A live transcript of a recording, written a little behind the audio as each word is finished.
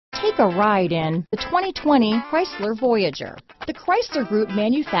Take a ride in the 2020 Chrysler Voyager. The Chrysler Group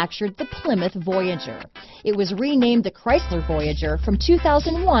manufactured the Plymouth Voyager. It was renamed the Chrysler Voyager from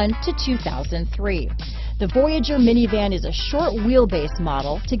 2001 to 2003. The Voyager minivan is a short wheelbase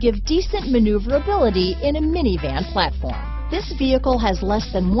model to give decent maneuverability in a minivan platform. This vehicle has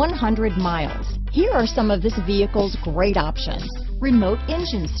less than 100 miles. Here are some of this vehicle's great options: remote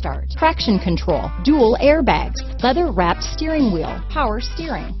engine start, traction control, dual airbags, leather-wrapped steering wheel, power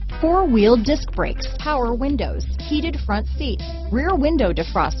steering, four-wheel disc brakes, power windows, heated front seats, rear window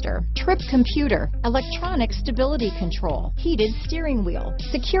defroster, trip computer, electronic stability control, heated steering wheel,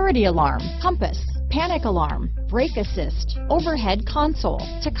 security alarm, compass, panic alarm, brake assist, overhead console,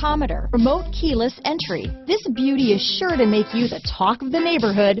 tachometer, remote keyless entry. This beauty is sure to make you the talk of the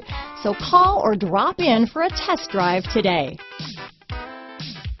neighborhood, so call or drop in for a test drive today.